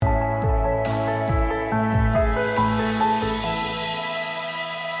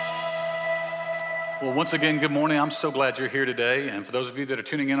Once again, good morning. I'm so glad you're here today. And for those of you that are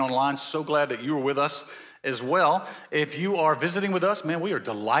tuning in online, so glad that you are with us as well. If you are visiting with us, man, we are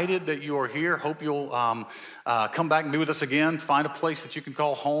delighted that you are here. Hope you'll come back and be with us again. Find a place that you can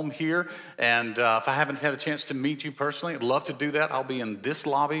call home here. And if I haven't had a chance to meet you personally, I'd love to do that. I'll be in this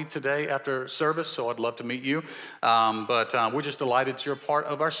lobby today after service, so I'd love to meet you. But we're just delighted that you're a part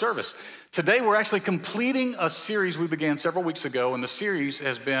of our service. Today, we're actually completing a series we began several weeks ago, and the series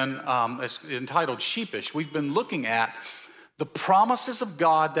has been it's entitled Sheepish. We've been looking at the promises of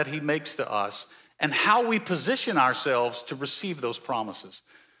God that He makes to us and how we position ourselves to receive those promises.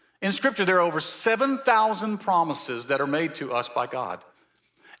 In Scripture, there are over 7,000 promises that are made to us by God,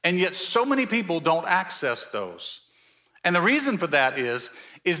 and yet so many people don't access those. And the reason for that is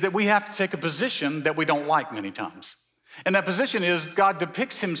that we have to take a position that we don't like many times. And that position is God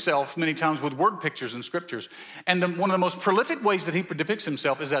depicts himself many times with word pictures in scriptures. And one of the most prolific ways that he depicts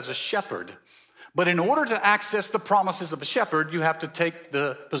himself is as a shepherd. But in order to access the promises of a shepherd, you have to take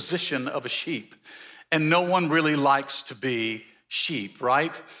the position of a sheep. And no one really likes to be sheep,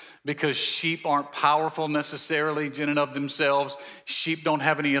 right? Because sheep aren't powerful necessarily in and of themselves. Sheep don't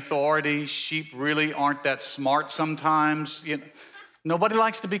have any authority. Sheep really aren't that smart sometimes. Nobody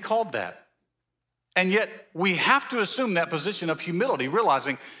likes to be called that. And yet, we have to assume that position of humility,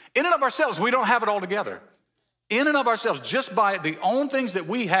 realizing in and of ourselves, we don't have it all together. In and of ourselves, just by the own things that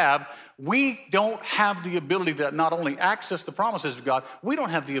we have, we don't have the ability to not only access the promises of God, we don't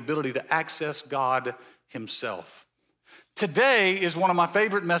have the ability to access God himself. Today is one of my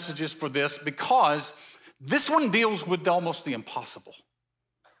favorite messages for this because this one deals with almost the impossible.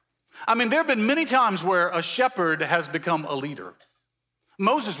 I mean, there have been many times where a shepherd has become a leader.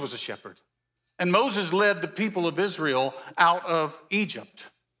 Moses was a shepherd. And Moses led the people of Israel out of Egypt.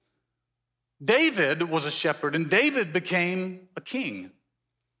 David was a shepherd, and David became a king.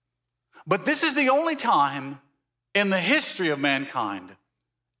 But this is the only time in the history of mankind,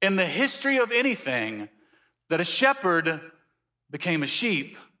 in the history of anything, that a shepherd became a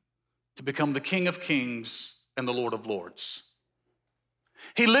sheep to become the King of Kings and the Lord of Lords.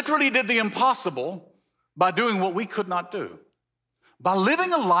 He literally did the impossible by doing what we could not do. By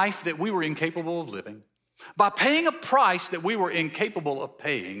living a life that we were incapable of living, by paying a price that we were incapable of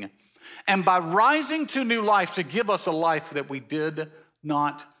paying, and by rising to new life to give us a life that we did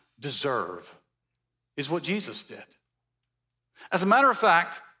not deserve, is what Jesus did. As a matter of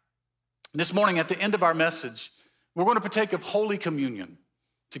fact, this morning at the end of our message, we're going to partake of Holy Communion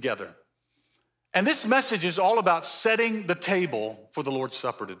together. And this message is all about setting the table for the Lord's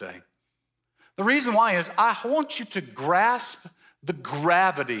Supper today. The reason why is I want you to grasp the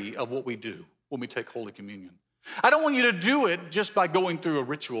gravity of what we do when we take Holy Communion. I don't want you to do it just by going through a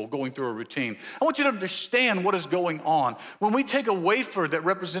ritual, going through a routine. I want you to understand what is going on. When we take a wafer that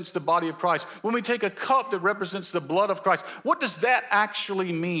represents the body of Christ, when we take a cup that represents the blood of Christ, what does that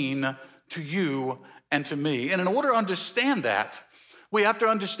actually mean to you and to me? And in order to understand that, we have to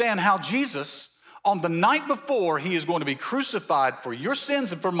understand how Jesus, on the night before he is going to be crucified for your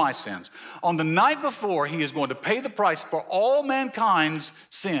sins and for my sins, on the night before he is going to pay the price for all mankind's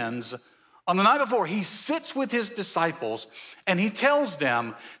sins, on the night before he sits with his disciples and he tells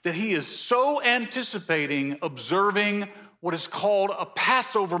them that he is so anticipating observing what is called a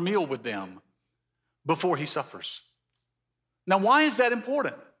Passover meal with them before he suffers. Now, why is that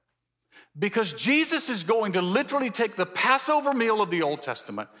important? Because Jesus is going to literally take the Passover meal of the Old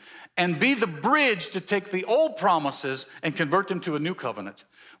Testament and be the bridge to take the old promises and convert them to a new covenant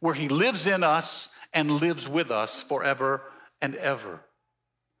where he lives in us and lives with us forever and ever.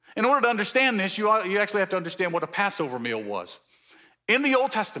 In order to understand this, you actually have to understand what a Passover meal was. In the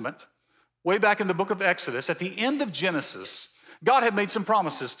Old Testament, way back in the book of Exodus, at the end of Genesis, God had made some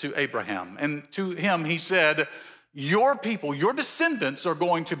promises to Abraham. And to him, he said, your people, your descendants are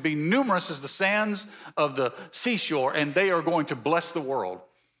going to be numerous as the sands of the seashore, and they are going to bless the world.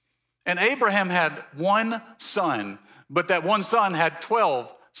 And Abraham had one son, but that one son had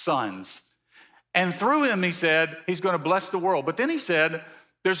 12 sons. And through him, he said, he's going to bless the world. But then he said,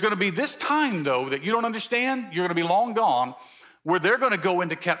 there's going to be this time, though, that you don't understand. You're going to be long gone, where they're going to go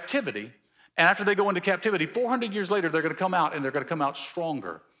into captivity. And after they go into captivity, 400 years later, they're going to come out, and they're going to come out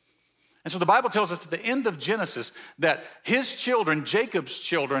stronger. And so the Bible tells us at the end of Genesis that his children, Jacob's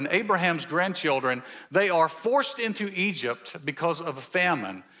children, Abraham's grandchildren, they are forced into Egypt because of a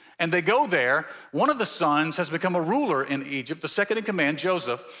famine. And they go there. One of the sons has become a ruler in Egypt, the second in command,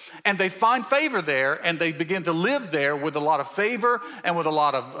 Joseph, and they find favor there, and they begin to live there with a lot of favor and with a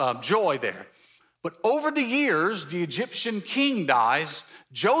lot of joy there. But over the years, the Egyptian king dies,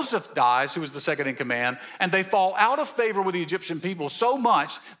 Joseph dies, who was the second in command, and they fall out of favor with the Egyptian people so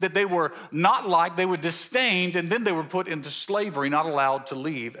much that they were not liked, they were disdained, and then they were put into slavery, not allowed to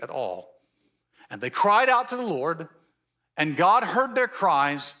leave at all. And they cried out to the Lord, and God heard their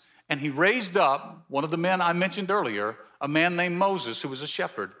cries, and he raised up one of the men I mentioned earlier, a man named Moses, who was a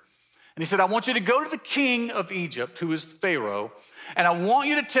shepherd. And he said, I want you to go to the king of Egypt, who is Pharaoh, and I want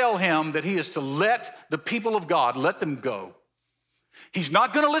you to tell him that he is to let the people of God, let them go. He's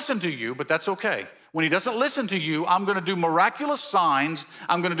not going to listen to you, but that's okay. When he doesn't listen to you, I'm going to do miraculous signs,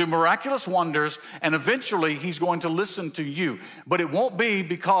 I'm going to do miraculous wonders, and eventually he's going to listen to you. But it won't be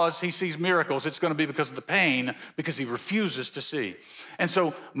because he sees miracles. It's going to be because of the pain, because he refuses to see. And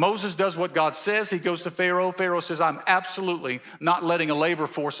so Moses does what God says. He goes to Pharaoh. Pharaoh says, I'm absolutely not letting a labor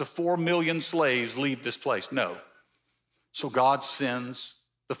force of 4 million slaves leave this place. No. So God sends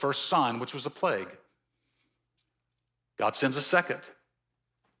the first sign, which was a plague. God sends a second,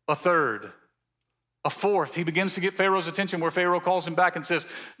 a third, a fourth. He begins to get Pharaoh's attention where Pharaoh calls him back and says,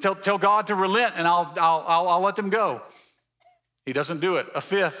 tell God to relent and I'll let them go. He doesn't do it. A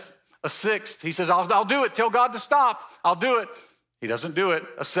fifth, a sixth. He says, I'll do it. Tell God to stop. I'll do it. He doesn't do it.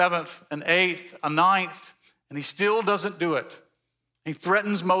 A seventh, an eighth, a ninth, and he still doesn't do it. He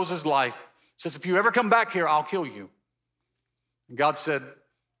threatens Moses' life. He says, if you ever come back here, I'll kill you. And God said,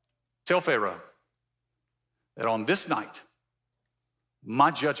 tell Pharaoh that on this night, my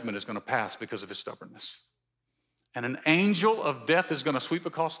judgment is going to pass because of his stubbornness. And an angel of death is going to sweep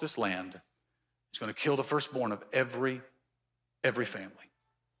across this land. He's going to kill the firstborn of every family.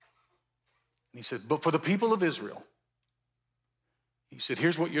 And he said, but for the people of Israel, he said,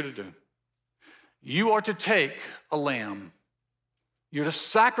 here's what you're to do. You are to take a lamb. You're to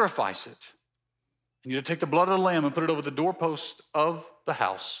sacrifice it. And you're to take the blood of the lamb and put it over the doorpost of the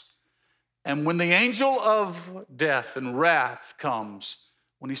house. And when the angel of death and wrath comes,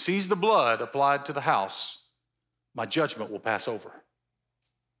 when he sees the blood applied to the house, my judgment will pass over.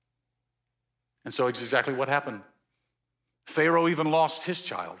 And so it's exactly what happened. Pharaoh even lost his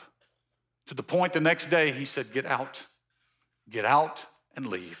child to the point the next day he said, get out and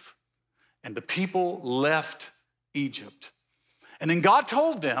leave. And the people left Egypt. And then God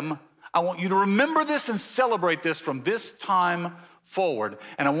told them, I want you to remember this and celebrate this from this time forward.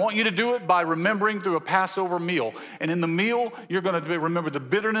 And I want you to do it by remembering through a Passover meal. And in the meal, you're going to remember the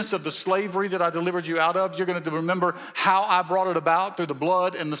bitterness of the slavery that I delivered you out of. You're going to remember how I brought it about through the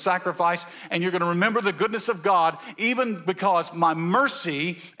blood and the sacrifice. And you're going to remember the goodness of God, even because my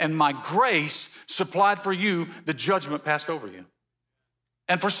mercy and my grace supplied for you, the judgment passed over you.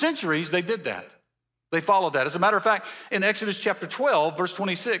 And for centuries, they did that. They followed that. As a matter of fact, in Exodus chapter 12, verse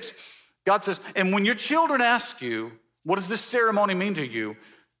 26, God says, and when your children ask you, what does this ceremony mean to you?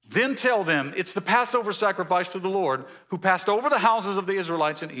 Then tell them, it's the Passover sacrifice to the Lord who passed over the houses of the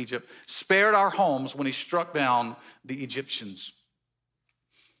Israelites in Egypt, spared our homes when he struck down the Egyptians.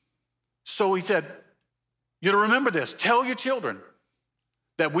 So he said, you're to remember this. Tell your children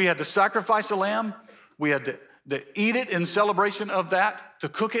that we had to sacrifice a lamb. We had to eat it in celebration of that, to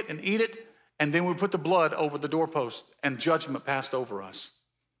cook it and eat it. And then we put the blood over the doorpost and judgment passed over us.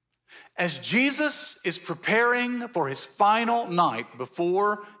 As Jesus is preparing for his final night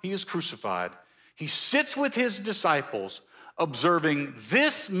before he is crucified, he sits with his disciples observing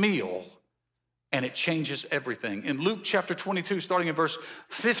this meal, and it changes everything. In Luke chapter 22, starting in verse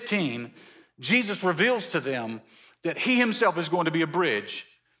 15, Jesus reveals to them that he himself is going to be a bridge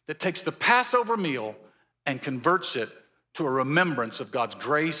that takes the Passover meal and converts it to a remembrance of God's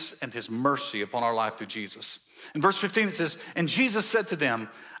grace and his mercy upon our life through Jesus. In verse 15, it says, and Jesus said to them,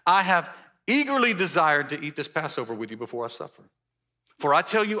 I have eagerly desired to eat this Passover with you before I suffer. For I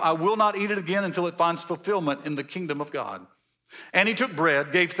tell you, I will not eat it again until it finds fulfillment in the kingdom of God. And he took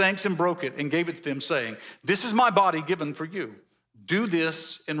bread, gave thanks and broke it and gave it to them saying, this is my body given for you. Do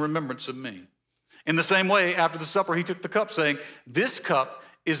this in remembrance of me. In the same way, after the supper, he took the cup saying, this cup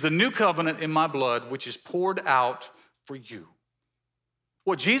is the new covenant in my blood, which is poured out for you.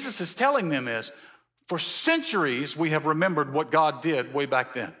 What Jesus is telling them is, for centuries, we have remembered what God did way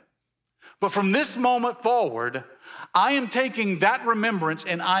back then. But from this moment forward, I am taking that remembrance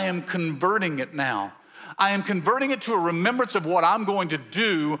and I am converting it now. I am converting it to a remembrance of what I'm going to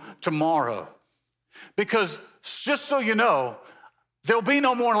do tomorrow. Because just so you know, there'll be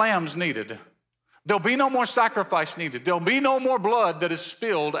no more lambs needed. There'll be no more sacrifice needed. There'll be no more blood that is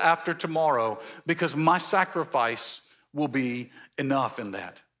spilled after tomorrow because my sacrifice will be enough in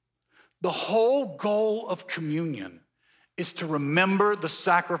that. The whole goal of communion is to remember the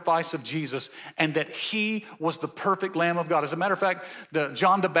sacrifice of Jesus and that he was the perfect Lamb of God. As a matter of fact,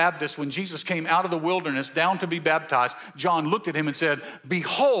 John the Baptist, when Jesus came out of the wilderness down to be baptized, John looked at him and said,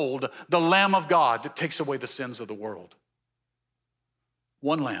 "Behold, the Lamb of God that takes away the sins of the world."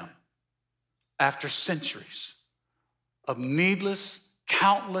 One lamb, after centuries of needless,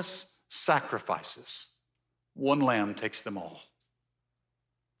 countless sacrifices, one lamb takes them all.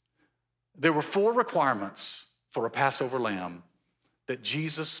 There were 4 requirements for a Passover lamb that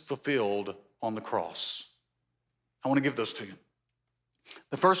Jesus fulfilled on the cross. I want to give those to you.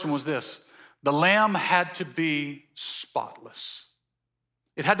 The first one was this: the lamb had to be spotless.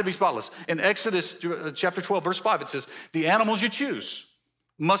 It had to be spotless. In Exodus chapter 12, verse 5, it says, "The animals you choose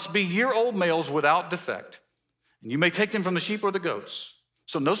must be year-old males without defect. And you may take them from the sheep or the goats."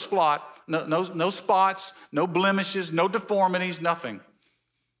 So no spot, no spots, no blemishes, no deformities, nothing.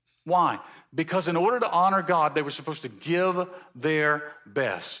 Why? Because in order to honor God, they were supposed to give their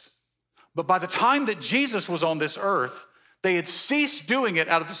best. But by the time that Jesus was on this earth, they had ceased doing it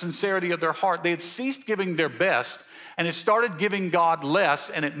out of the sincerity of their heart. They had ceased giving their best and had started giving God less,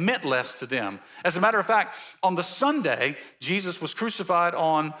 and it meant less to them. As a matter of fact, on the Sunday, Jesus was crucified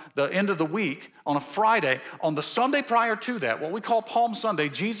on the end of the week, on a Friday. On the Sunday prior to that, what we call Palm Sunday,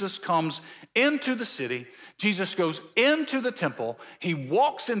 Jesus comes into the city. Jesus goes into the temple. He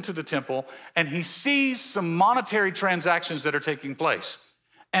walks into the temple, and he sees some monetary transactions that are taking place.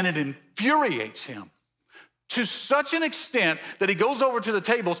 And it infuriates him to such an extent that he goes over to the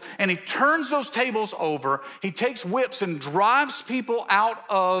tables and he turns those tables over. He takes whips and drives people out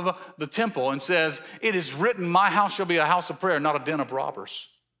of the temple and says, "It is written, my house shall be a house of prayer, not a den of robbers."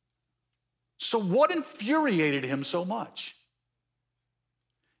 So what infuriated him so much?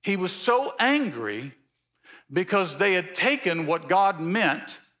 He was so angry because they had taken what God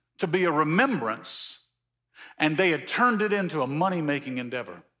meant to be a remembrance and they had turned it into a money-making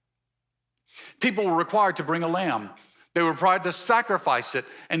endeavor. People were required to bring a lamb. They were required to sacrifice it,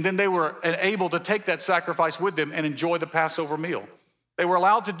 and then they were able to take that sacrifice with them and enjoy the Passover meal. They were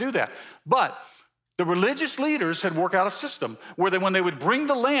allowed to do that. But the religious leaders had worked out a system where when they would bring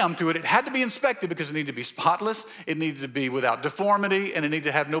the lamb to it, it had to be inspected because it needed to be spotless, it needed to be without deformity, and it needed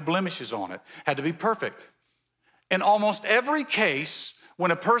to have no blemishes on it. It had to be perfect. In almost every case,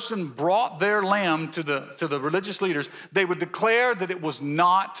 when a person brought their lamb to the religious leaders, they would declare that it was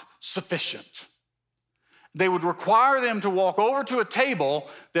not sufficient. They would require them to walk over to a table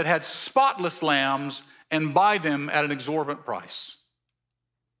that had spotless lambs and buy them at an exorbitant price.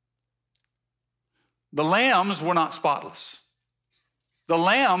 The lambs were not spotless. The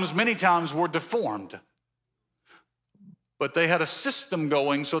lambs many times were deformed, but they had a system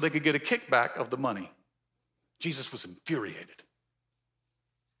going so they could get a kickback of the money. Jesus was infuriated.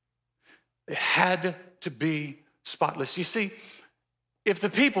 It had to be spotless. You see, if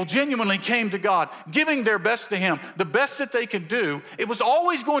the people genuinely came to God, giving their best to him, the best that they could do, it was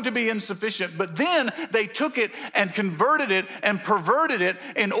always going to be insufficient. But then they took it and converted it and perverted it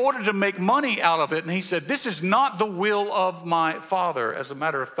in order to make money out of it. And he said, "This is not the will of my Father." As a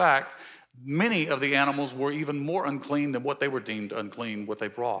matter of fact, many of the animals were even more unclean than what they were deemed unclean, what they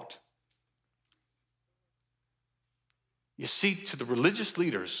brought. You see, to the religious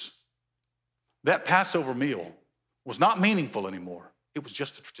leaders, that Passover meal was not meaningful anymore. It was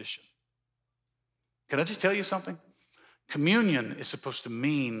just a tradition. Can I just tell you something? Communion is supposed to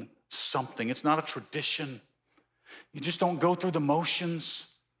mean something. It's not a tradition. You just don't go through the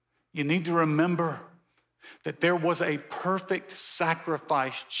motions. You need to remember that there was a perfect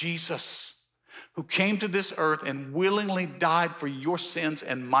sacrifice, Jesus, who came to this earth and willingly died for your sins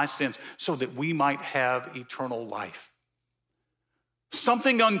and my sins so that we might have eternal life.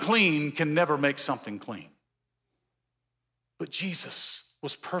 Something unclean can never make something clean. But Jesus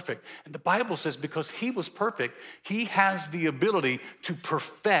was perfect. And the Bible says because he was perfect, he has the ability to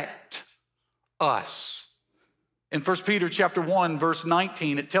perfect us. In 1 Peter chapter 1, verse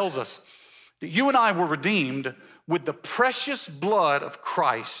 19, it tells us that you and I were redeemed with the precious blood of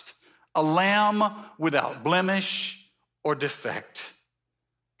Christ, a lamb without blemish or defect.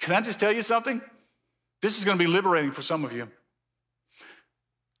 Can I just tell you something? This is going to be liberating for some of you.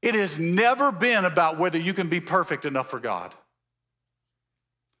 It has never been about whether you can be perfect enough for God.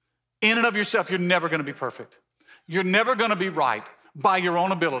 In and of yourself, you're never going to be perfect. You're never going to be right by your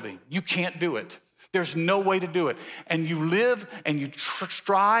own ability. You can't do it. There's no way to do it. And you live and you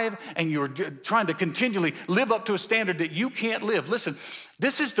strive and you're trying to continually live up to a standard that you can't live. Listen,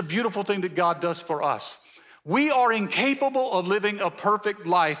 this is the beautiful thing that God does for us. We are incapable of living a perfect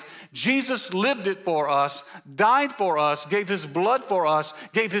life. Jesus lived it for us, died for us, gave his blood for us,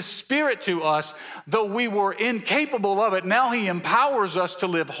 gave his spirit to us. Though we were incapable of it, now he empowers us to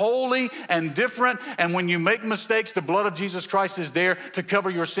live holy and different. And when you make mistakes, the blood of Jesus Christ is there to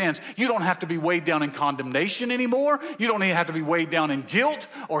cover your sins. You don't have to be weighed down in condemnation anymore. You don't even have to be weighed down in guilt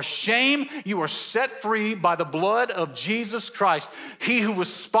or shame. You are set free by the blood of Jesus Christ. He who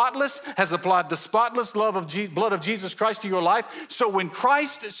was spotless has applied the spotless blood of Jesus Christ to your life. So when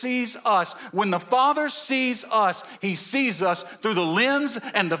Christ sees us, when the Father sees us, he sees us through the lens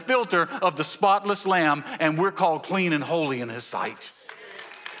and the filter of the spotless Lamb, and we're called clean and holy in his sight.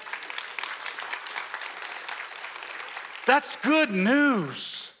 That's good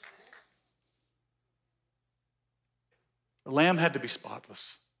news. The lamb had to be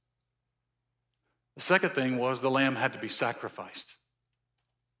spotless. The second thing was the lamb had to be sacrificed.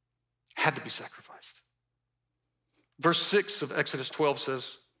 Had to be sacrificed. Verse 6 of Exodus 12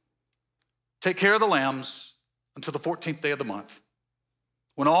 says, take care of the lambs until the 14th day of the month,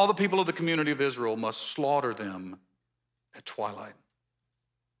 when all the people of the community of Israel must slaughter them at twilight.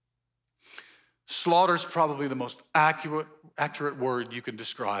 Slaughter is probably the most accurate word you can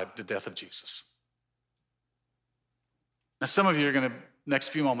describe the death of Jesus. Now, some of you are going to, next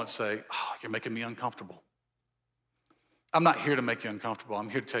few moments, say, oh, you're making me uncomfortable. I'm not here to make you uncomfortable.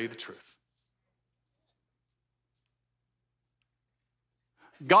 I'm here to tell you the truth.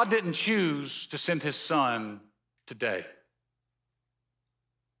 God didn't choose to send his son today.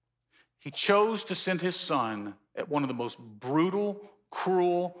 He chose to send his son at one of the most brutal,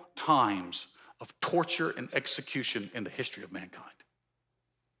 cruel times of torture and execution in the history of mankind.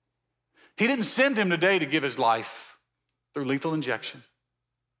 He didn't send him today to give his life through lethal injection.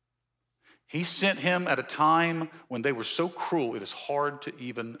 He sent him at a time when they were so cruel, it is hard to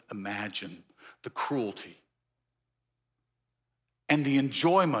even imagine the cruelty and the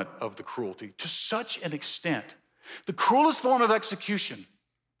enjoyment of the cruelty to such an extent. The cruelest form of execution,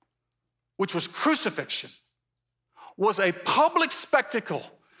 which was crucifixion, was a public spectacle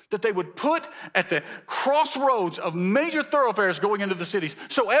that they would put at the crossroads of major thoroughfares going into the cities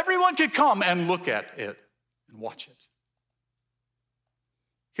so everyone could come and look at it and watch it.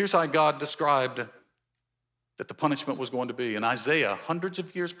 Here's how God described that the punishment was going to be. In Isaiah, hundreds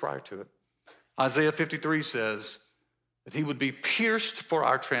of years prior to it, Isaiah 53 says that he would be pierced for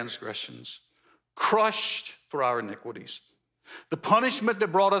our transgressions, crushed for our iniquities. The punishment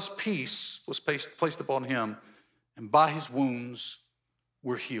that brought us peace was placed upon him, and by his wounds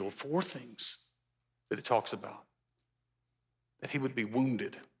we're healed. Four things that it talks about. That he would be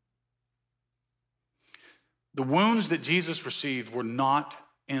wounded. The wounds that Jesus received were not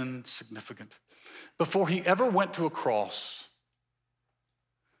insignificant. Before he ever went to a cross,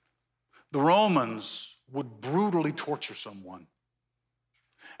 the Romans would brutally torture someone.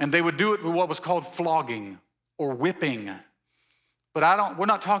 And they would do it with what was called flogging or whipping. But we're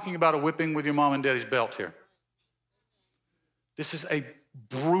not talking about a whipping with your mom and daddy's belt here. This is a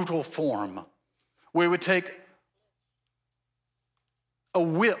brutal form where we would take a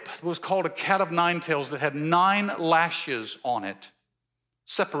whip that was called a cat of nine tails that had 9 lashes on it,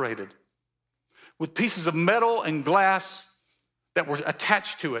 separated, with pieces of metal and glass that were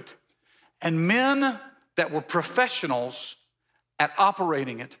attached to it. And men that were professionals at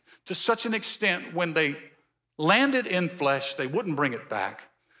operating it to such an extent when they landed in flesh, they wouldn't bring it back.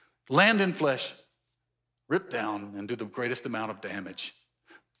 Land in flesh, rip down and do the greatest amount of damage.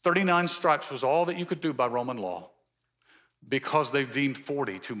 39 stripes was all that you could do by Roman law because they deemed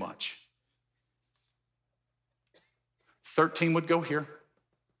 40 too much. 13 would go here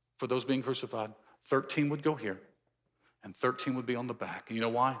for those being crucified. 13 would go here, and 13 would be on the back. And you know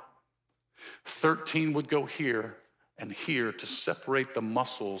why? 13 would go here and here to separate the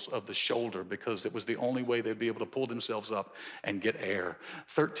muscles of the shoulder because it was the only way they'd be able to pull themselves up and get air.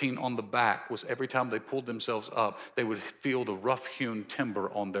 13 on the back was every time they pulled themselves up, they would feel the rough-hewn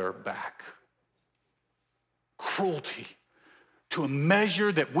timber on their back. Cruelty to a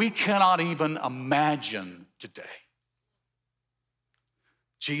measure that we cannot even imagine today.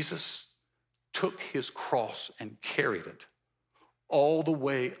 Jesus took his cross and carried it all the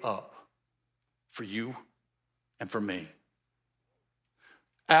way up for you and for me.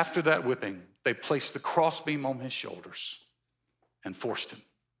 After that whipping, they placed the crossbeam on his shoulders and forced him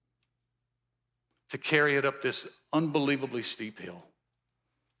to carry it up this unbelievably steep hill.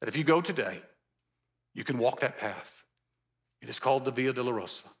 That if you go today, you can walk that path. It is called the Via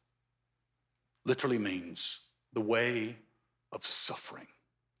Dolorosa. Literally means the way of suffering.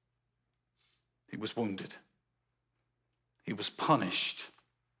 He was wounded. He was punished.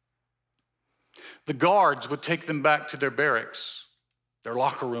 The guards would take them back to their barracks, their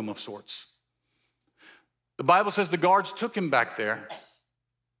locker room of sorts. The Bible says the guards took him back there.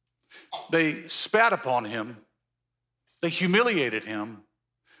 They spat upon him. They humiliated him.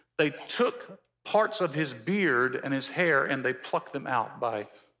 They took parts of his beard and his hair and they plucked them out by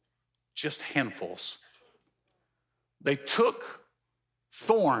just handfuls. They took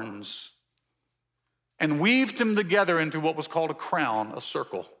thorns and weaved him together into what was called a crown, a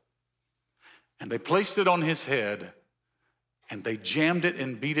circle. And they placed it on his head and they jammed it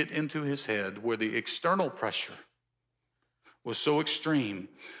and beat it into his head where the external pressure was so extreme,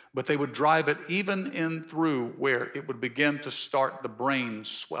 but they would drive it even in through where it would begin to start the brain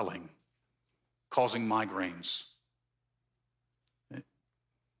swelling, causing migraines. The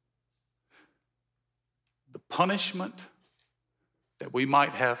punishment that we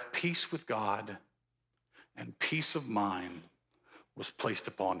might have peace with God and peace of mind was placed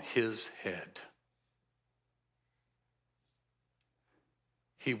upon his head.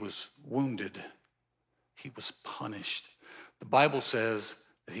 He was wounded. He was punished. The Bible says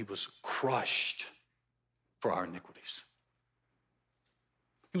that he was crushed for our iniquities.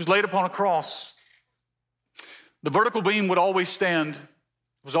 He was laid upon a cross. The vertical beam would always stand,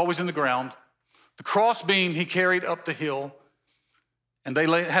 was always in the ground. The cross beam he carried up the hill, and they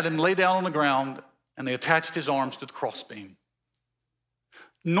had him lay down on the ground, and they attached his arms to the cross beam.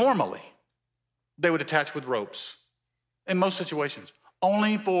 Normally, they would attach with ropes in most situations.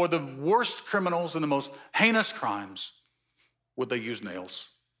 Only for the worst criminals and the most heinous crimes would they use nails.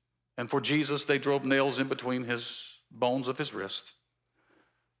 And for Jesus, they drove nails in between his bones of his wrist.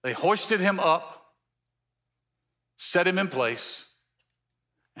 They hoisted him up, set him in place,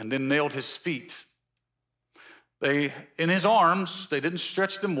 and then nailed his feet. In his arms, they didn't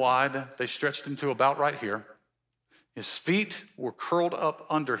stretch them wide. They stretched them to about right here. His feet were curled up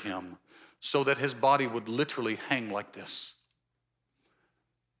under him so that his body would literally hang like this.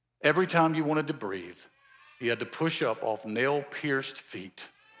 Every time you wanted to breathe, you had to push up off nail-pierced feet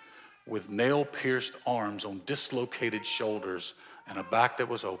with nail-pierced arms on dislocated shoulders and a back that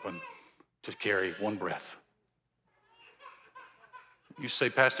was open to carry one breath. You say,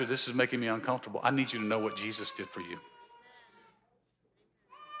 Pastor, this is making me uncomfortable. I need you to know what Jesus did for you.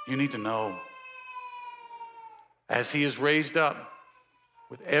 You need to know. As he is raised up,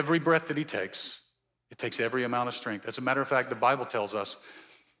 with every breath that he takes, it takes every amount of strength. As a matter of fact, the Bible tells us,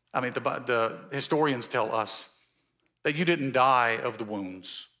 the historians tell us that you didn't die of the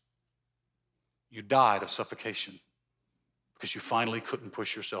wounds. You died of suffocation because you finally couldn't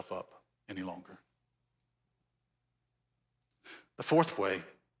push yourself up any longer. The fourth way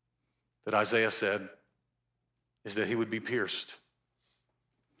that Isaiah said is that he would be pierced.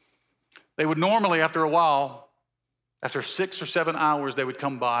 They would normally, after a while, after 6 or 7 hours, they would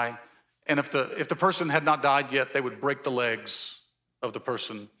come by, and if the person had not died yet, they would break the legs of the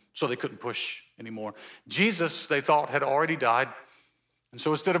person so they couldn't push anymore. Jesus, they thought, had already died, and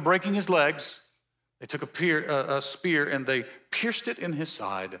so instead of breaking his legs, they took a spear and they pierced it in his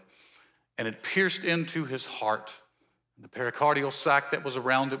side, and it pierced into his heart. The pericardial sac that was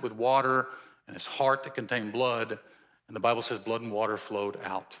around it with water, and his heart that contained blood, and the Bible says blood and water flowed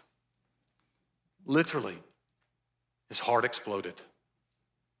out. Literally, his heart exploded.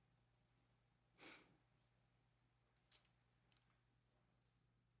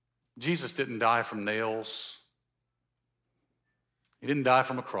 Jesus didn't die from nails. He didn't die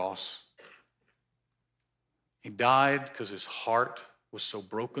from a cross. He died because his heart was so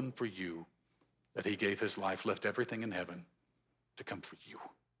broken for you that he gave his life, left everything in heaven to come for you.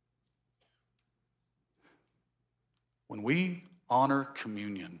 When we honor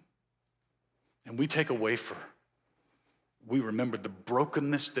communion and we take a wafer, we remember the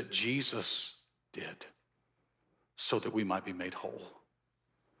brokenness that Jesus did so that we might be made whole.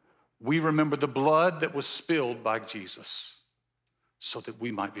 We remember the blood that was spilled by Jesus so that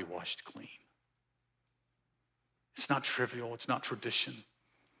we might be washed clean. It's not trivial. It's not tradition.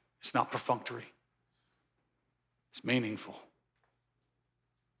 It's not perfunctory. It's meaningful.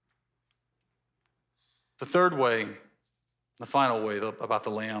 The third way, the final way about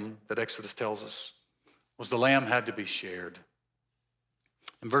the lamb that Exodus tells us was the lamb had to be shared.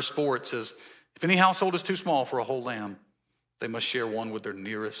 In verse 4 it says, if any household is too small for a whole lamb, they must share one with their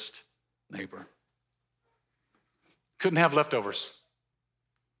nearest neighbor. Couldn't have leftovers.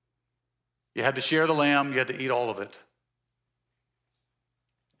 You had to share the lamb, you had to eat all of it.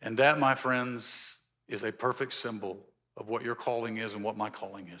 And that, my friends, is a perfect symbol of what your calling is and what my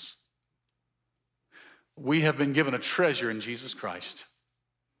calling is. We have been given a treasure in Jesus Christ,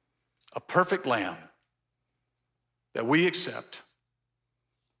 a perfect lamb that we accept,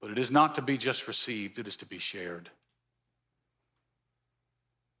 But it is not to be just received, it is to be shared.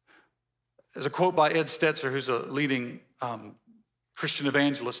 There's a quote by Ed Stetzer, who's a leading Christian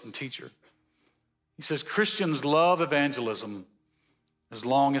evangelist and teacher. He says, Christians love evangelism as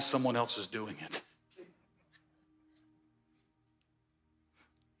long as someone else is doing it.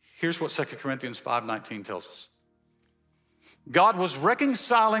 Here's what 2 Corinthians 5:19 tells us. God was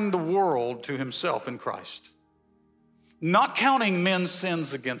reconciling the world to himself in Christ, not counting men's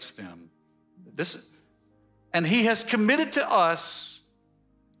sins against them. And he has committed to us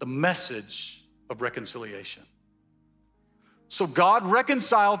the message of reconciliation. So God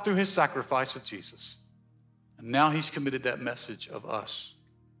reconciled through his sacrifice of Jesus. And now he's committed that message of us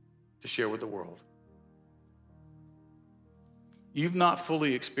to share with the world. You've not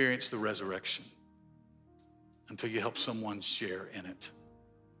fully experienced the resurrection until you help someone share in it.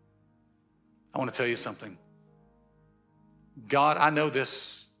 I want to tell you something. God, I know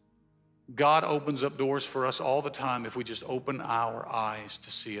this. God opens up doors for us all the time if we just open our eyes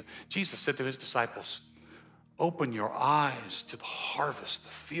to see it. Jesus said to his disciples, open your eyes to the harvest. The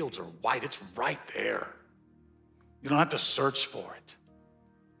fields are white. It's right there. You don't have to search for it.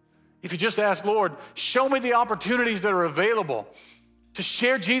 If you just ask, Lord, show me the opportunities that are available to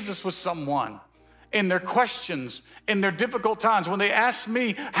share Jesus with someone in their questions, in their difficult times. When they ask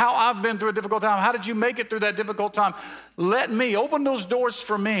me how I've been through a difficult time, how did you make it through that difficult time? Let me open those doors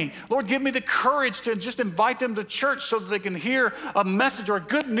for me. Lord, give me the courage to just invite them to church so that they can hear a message or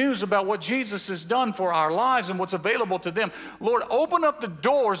good news about what Jesus has done for our lives and what's available to them. Lord, open up the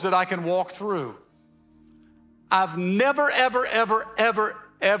doors that I can walk through. I've never, ever, ever, ever,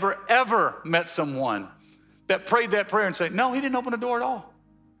 ever, ever met someone that prayed that prayer and said, no, he didn't open a door at all.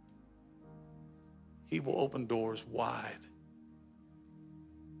 He will open doors wide,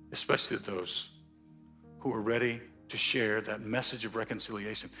 especially to those who are ready to share that message of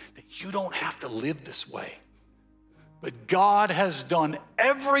reconciliation, that you don't have to live this way. But God has done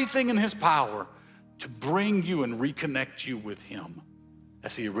everything in his power to bring you and reconnect you with him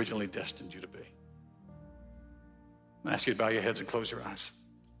as he originally destined you to be. I'm going to ask you to bow your heads and close your eyes.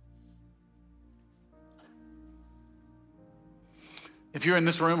 If you're in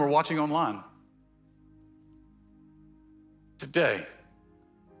this room or watching online, today,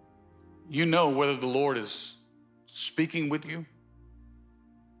 you know whether the Lord is speaking with you,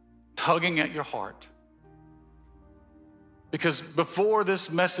 tugging at your heart. Because before this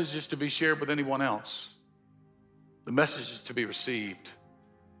message is to be shared with anyone else, the message is to be received.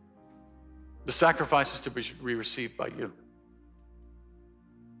 The sacrifice is to be received by you.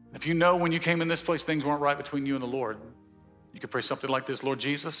 If you know when you came in this place things weren't right between you and the Lord, you could pray something like this: Lord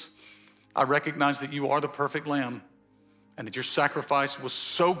Jesus, I recognize that you are the perfect Lamb and that your sacrifice was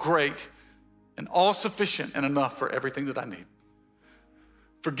so great and all sufficient and enough for everything that I need.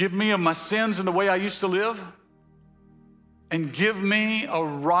 Forgive me of my sins and the way I used to live, and give me a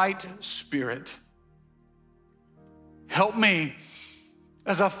right spirit. Help me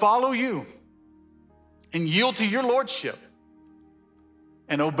as I follow you and yield to your lordship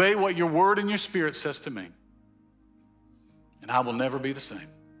and obey what your word and your spirit says to me. And I will never be the same.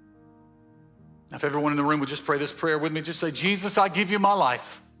 Now, if everyone in the room would just pray this prayer with me, just say, Jesus, I give you my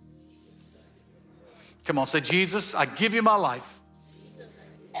life. Come on, say, Jesus, I give you my life.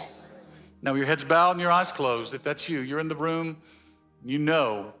 Now, your head's bowed and your eyes closed. If that's you, you're in the room, you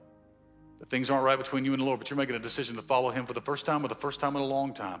know that things aren't right between you and the Lord, but you're making a decision to follow him for the first time or the first time in a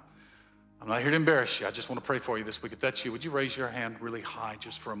long time. I'm not here to embarrass you. I just want to pray for you this week. If that's you, would you raise your hand really high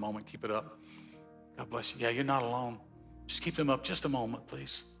just for a moment? Keep it up. God bless you. Yeah, you're not alone. Just keep them up just a moment,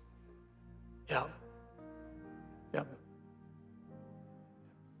 please. Yeah. Yeah.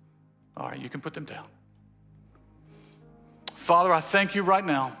 All right, you can put them down. Father, I thank you right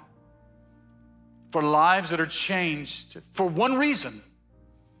now for lives that are changed for one reason,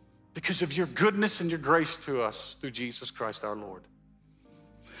 because of your goodness and your grace to us through Jesus Christ our Lord.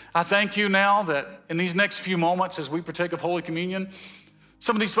 I thank you now that in these next few moments as we partake of Holy Communion,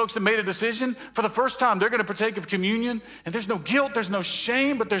 some of these folks that made a decision, for the first time, they're going to partake of communion, and there's no guilt, there's no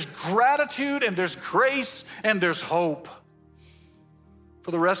shame, but there's gratitude and there's grace and there's hope.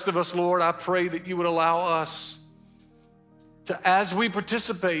 For the rest of us, Lord, I pray that you would allow us to, as we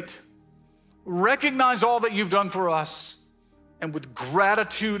participate, recognize all that you've done for us, and with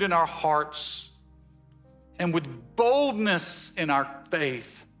gratitude in our hearts and with boldness in our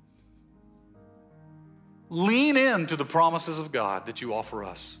faith, lean into the promises of God that you offer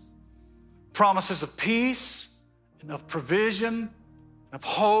us. Promises of peace and of provision and of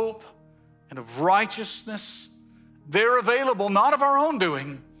hope and of righteousness. They're available not of our own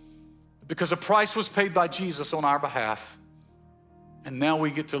doing, but because a price was paid by Jesus on our behalf. And now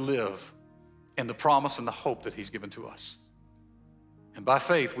we get to live in the promise and the hope that he's given to us. And by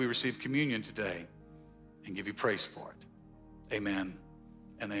faith, we receive communion today and give you praise for it. Amen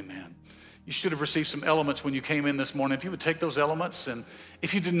and amen. You should have received some elements when you came in this morning. If you would take those elements, and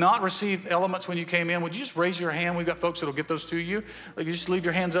if you did not receive elements when you came in, would you just raise your hand? We've got folks that will get those to you. Like, you just leave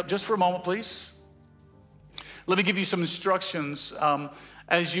your hands up just for a moment, please. Let me give you some instructions.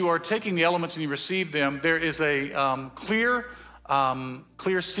 As you are taking the elements and you receive them, there is a clear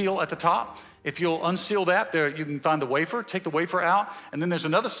seal at the top. If you'll unseal that, there you can find the wafer. Take the wafer out, and then there's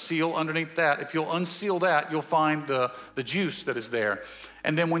another seal underneath that. If you'll unseal that, you'll find the juice that is there.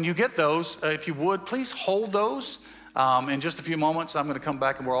 And then when you get those, if you would, please hold those. In just a few moments, I'm going to come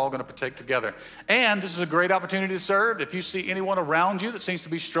back and we're all going to partake together. And this is a great opportunity to serve. If you see anyone around you that seems to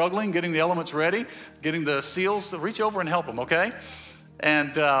be struggling, getting the elements ready, getting the seals, reach over and help them, okay?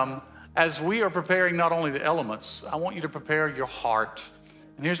 And as we are preparing not only the elements, I want you to prepare your heart.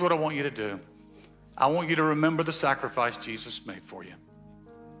 And here's what I want you to do. I want you to remember the sacrifice Jesus made for you.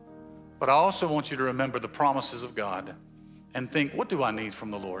 But I also want you to remember the promises of God and think, what do I need from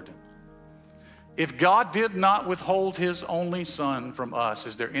the Lord? If God did not withhold his only son from us,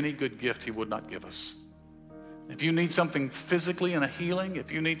 is there any good gift he would not give us? If you need something physically in a healing,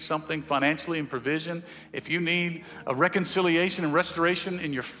 if you need something financially in provision, if you need a reconciliation and restoration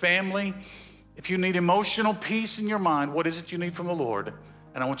in your family, if you need emotional peace in your mind, what is it you need from the Lord?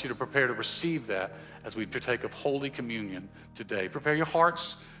 And I want you to prepare to receive that as we partake of Holy Communion today. Prepare your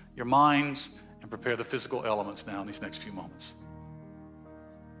hearts, your minds, and prepare the physical elements now in these next few moments.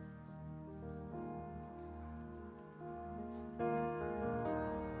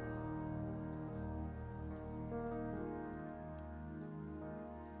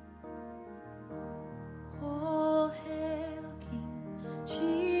 All hail King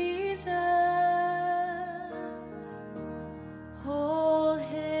Jesus. All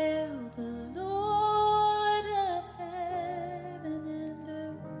hail the Lord of heaven and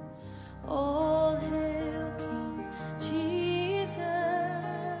earth. All hail King Jesus.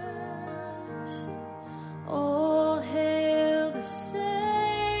 All hail the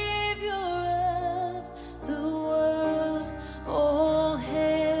Savior of the world. All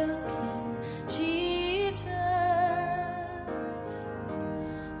hail King Jesus.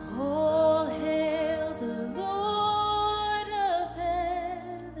 All hail the Lord of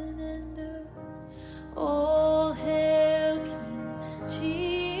heaven and earth. All hail King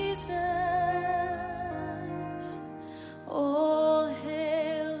Jesus. All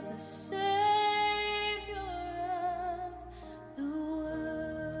hail the Savior of the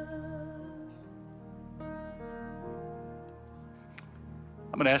world.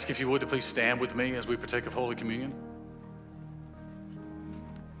 I'm going to ask if you would to please stand with me as we partake of Holy Communion.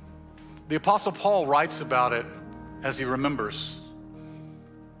 The Apostle Paul writes about it as he remembers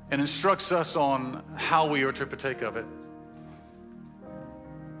and instructs us on how we are to partake of it.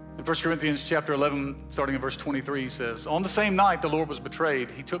 In 1 Corinthians chapter 11, starting in verse 23, he says, "On the same night the Lord was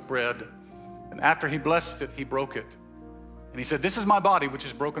betrayed, he took bread, and after he blessed it, he broke it. And he said, 'This is my body, which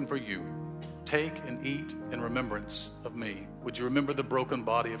is broken for you. Take and eat in remembrance of me.'" Would you remember the broken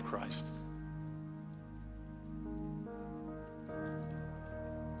body of Christ?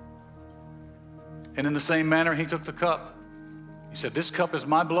 And in the same manner, he took the cup. He said, "This cup is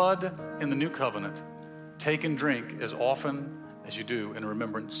my blood in the new covenant. Take and drink as often as you do in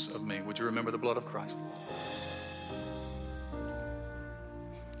remembrance of me." Would you remember the blood of Christ?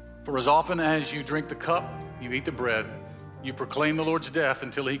 "For as often as you drink the cup, you eat the bread, you proclaim the Lord's death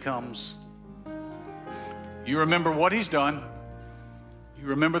until he comes." You remember what he's done. You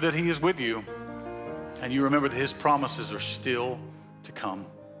remember that he is with you. And you remember that his promises are still to come.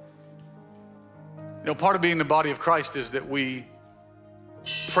 You know, part of being the body of Christ is that we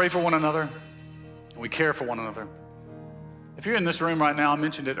pray for one another and we care for one another. If you're in this room right now, I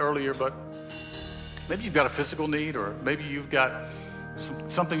mentioned it earlier, but maybe you've got a physical need, or maybe you've got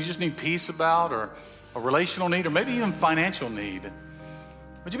something you just need peace about, or a relational need, or maybe even financial need.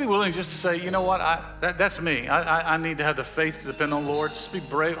 Would you be willing just to say, you know what, that's me. I need to have the faith to depend on the Lord. Just be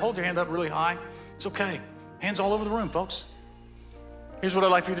brave. Hold your hand up really high. It's okay. Hands all over the room, folks. Here's what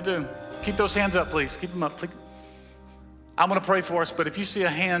I'd like for you to do. Keep those hands up, please. Keep them up. I'm going to pray for us, but if you see a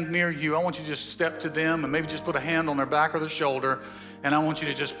hand near you, I want you to just step to them and maybe just put a hand on their back or their shoulder And I want you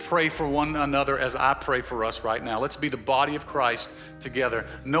to just pray for one another as I pray for us right now. Let's be the body of Christ together.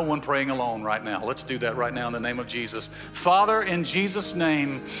 No one praying alone right now. Let's do that right now in the name of Jesus. Father, in Jesus'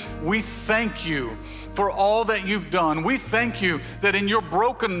 name, we thank you for all that you've done. We thank you that in your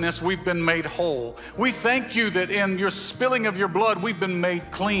brokenness we've been made whole. We thank you that in your spilling of your blood we've been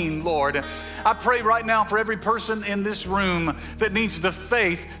made clean, Lord. I pray right now for every person in this room that needs the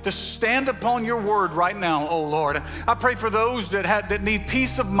faith to stand upon your word right now, oh Lord. I pray for those that need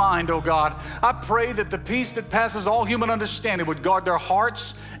peace of mind, oh God. I pray that the peace that passes all human understanding would guard their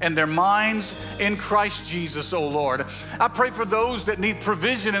hearts and their minds in Christ Jesus, oh Lord. I pray for those that need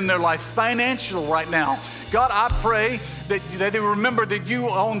provision in their life, financial right now. God, I pray that they remember that you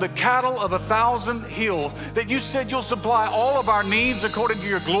own the cattle of 1,000 hills, that you said you'll supply all of our needs according to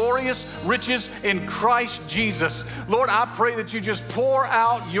your glorious riches in Christ Jesus. Lord, I pray that you just pour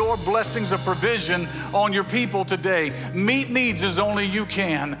out your blessings of provision on your people today. Meet needs as only you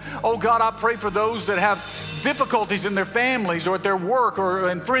can. Oh God, I pray for those that have difficulties in their families or at their work or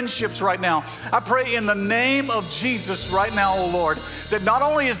in friendships right now. I pray in the name of Jesus right now, oh Lord, that not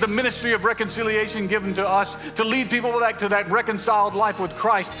only is the ministry of reconciliation given to us to lead people back to that reconciled life with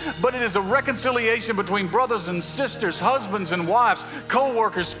Christ, but it is a reconciliation between brothers and sisters, husbands and wives,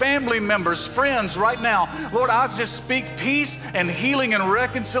 co-workers, family members, friends right now. Lord, I just speak peace and healing and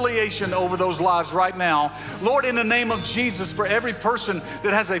reconciliation over those lives right now. Lord, in the name of Jesus, for every person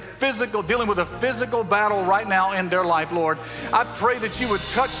that has dealing with a physical battle right now in their life, Lord, I pray that you would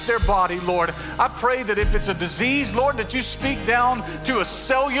touch their body, Lord. I pray that if it's a disease, Lord, that you speak down to a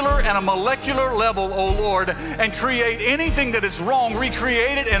cellular and a molecular level, oh Lord, and create anything that is wrong,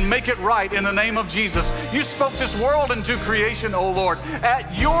 recreate it and make it right in the name of Jesus. You spoke this world into creation, oh Lord.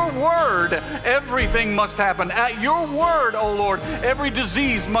 At your word, everything must happen. At your word, oh Lord, every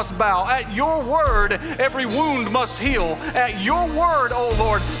disease must bow. At your word, every wound must heal. At your word, oh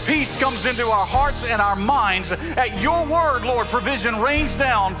Lord, peace comes into our hearts and our minds. At your word, Lord, provision rains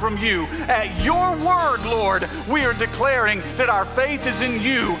down from you. At your word, Lord, we are declaring that our faith is in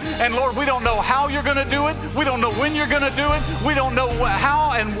you. And Lord, we don't know how you're going to do it. We don't know when you're going to do it. We don't know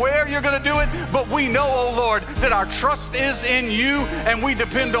how and where you're going to do it. But we know, oh Lord, that our trust is in you and we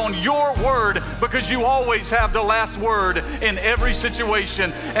depend on your word because you always have the last word in every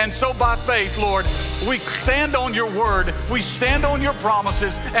situation. And so by faith, Lord, we stand on your word, we stand on your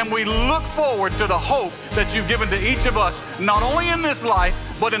promises, and we look forward to the hope that you've given to each of us, not only in this life,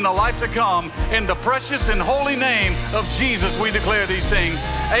 but in the life to come. In the precious and holy name of Jesus, we declare these things.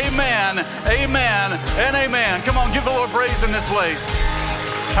 Amen, amen, and amen. Come on, give the Lord praise in this place.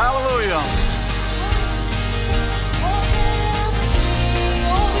 Hallelujah.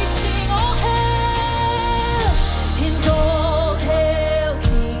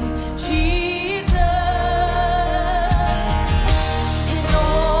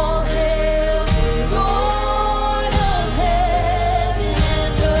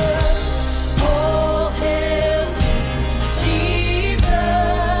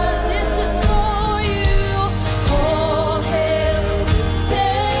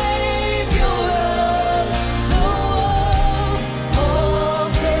 Savior.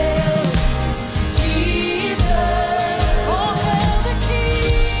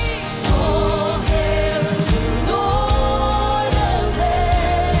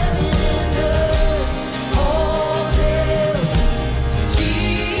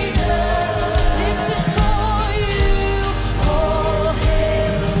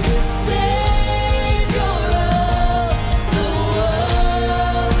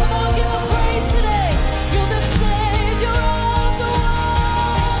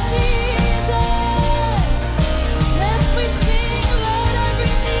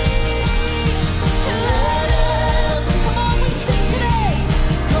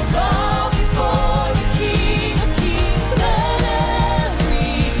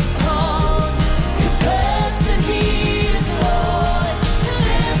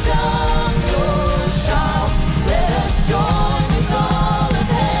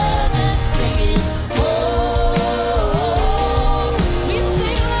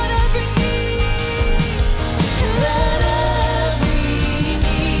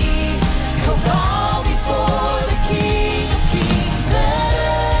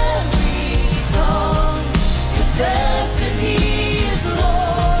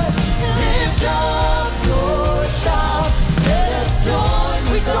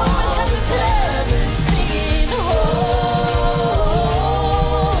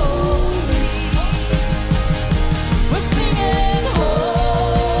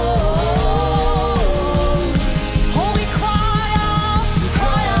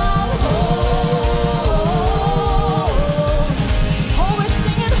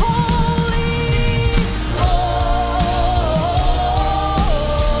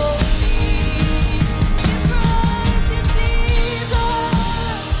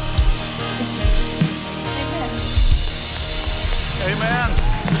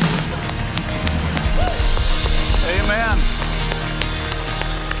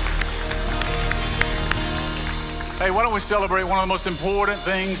 Hey, why don't we celebrate one of the most important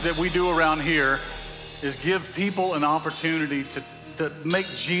things that we do around here is give people an opportunity to make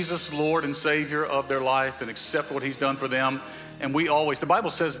Jesus Lord and Savior of their life and accept what he's done for them. And the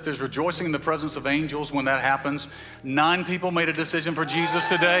Bible says that there's rejoicing in the presence of angels when that happens. 9 people made a decision for Jesus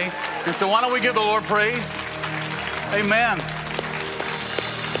today. And so why don't we give the Lord praise? Amen.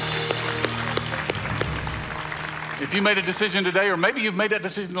 If you made a decision today, or maybe you've made that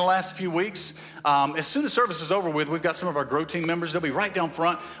decision in the last few weeks, as soon as service is over with, we've got some of our Grow Team members. They'll be right down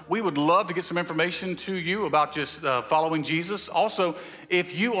front. We would love to get some information to you about just following Jesus. Also,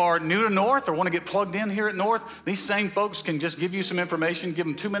 if you are new to North or want to get plugged in here at North, these same folks can just give you some information. Give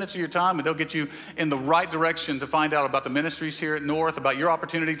them 2 minutes of your time, and they'll get you in the right direction to find out about the ministries here at North, about your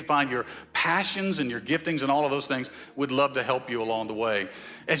opportunity to find your passions and your giftings and all of those things. We'd love to help you along the way.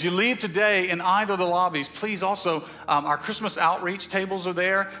 As you leave today in either of the lobbies, please also, our Christmas outreach tables are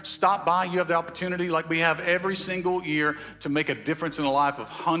there. Stop by. You have the opportunity, like we have every single year, to make a difference in the life of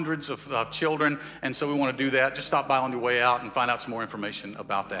hundreds of children. And so we want to do that. Just stop by on your way out and find out some more information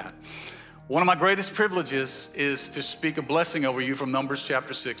about that. One of my greatest privileges is to speak a blessing over you from Numbers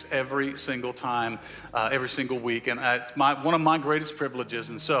chapter 6 every single time, every single week. And it's one of my greatest privileges.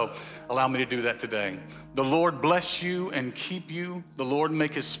 And so allow me to do that today. The Lord bless you and keep you. The Lord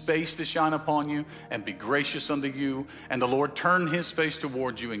make his face to shine upon you and be gracious unto you. And the Lord turn his face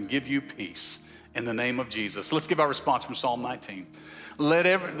towards you and give you peace in the name of Jesus. Let's give our response from Psalm 19. Let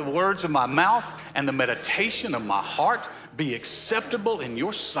the words of my mouth and the meditation of my heart be acceptable in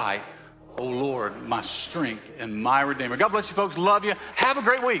your sight, O Lord, my strength and my Redeemer. God bless you folks. Love you. Have a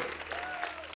great week.